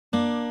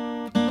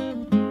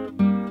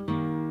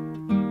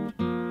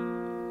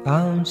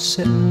I'm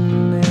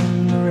sitting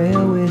in the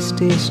railway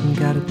station,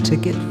 got a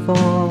ticket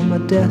for my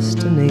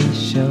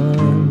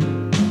destination.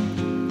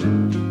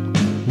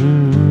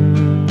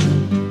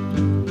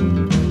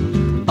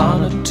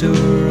 On a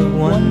tour of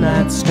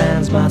one-night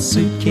stands, my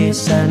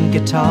suitcase and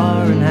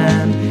guitar in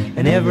hand,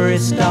 and every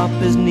stop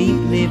is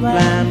neatly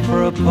planned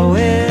for a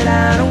poet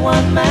and a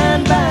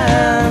one-man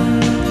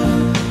band.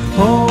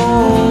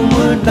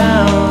 Homeward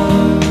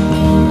bound,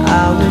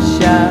 I wish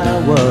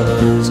I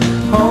was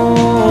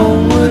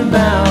homeward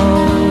bound.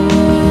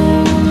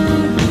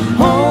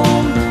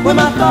 Home, where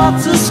my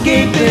thoughts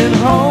escaping,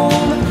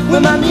 home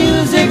where my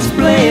music's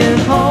playing,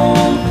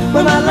 home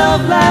where my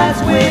love lies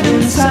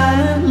waiting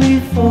silently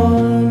for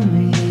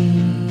me.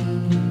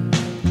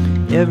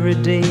 Every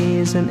day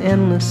is an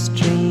endless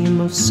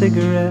stream of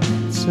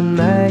cigarettes and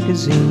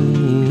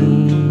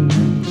magazines.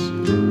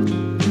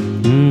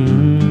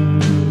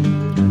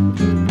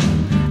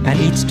 And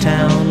each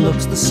town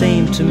looks the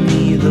same to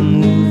me, the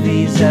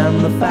movies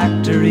and the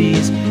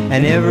factories,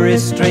 and every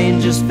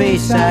stranger's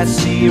face I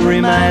see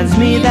reminds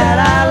me that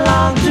I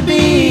long to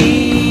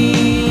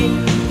be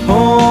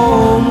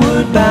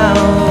homeward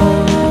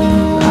bound.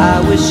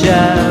 I wish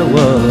I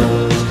was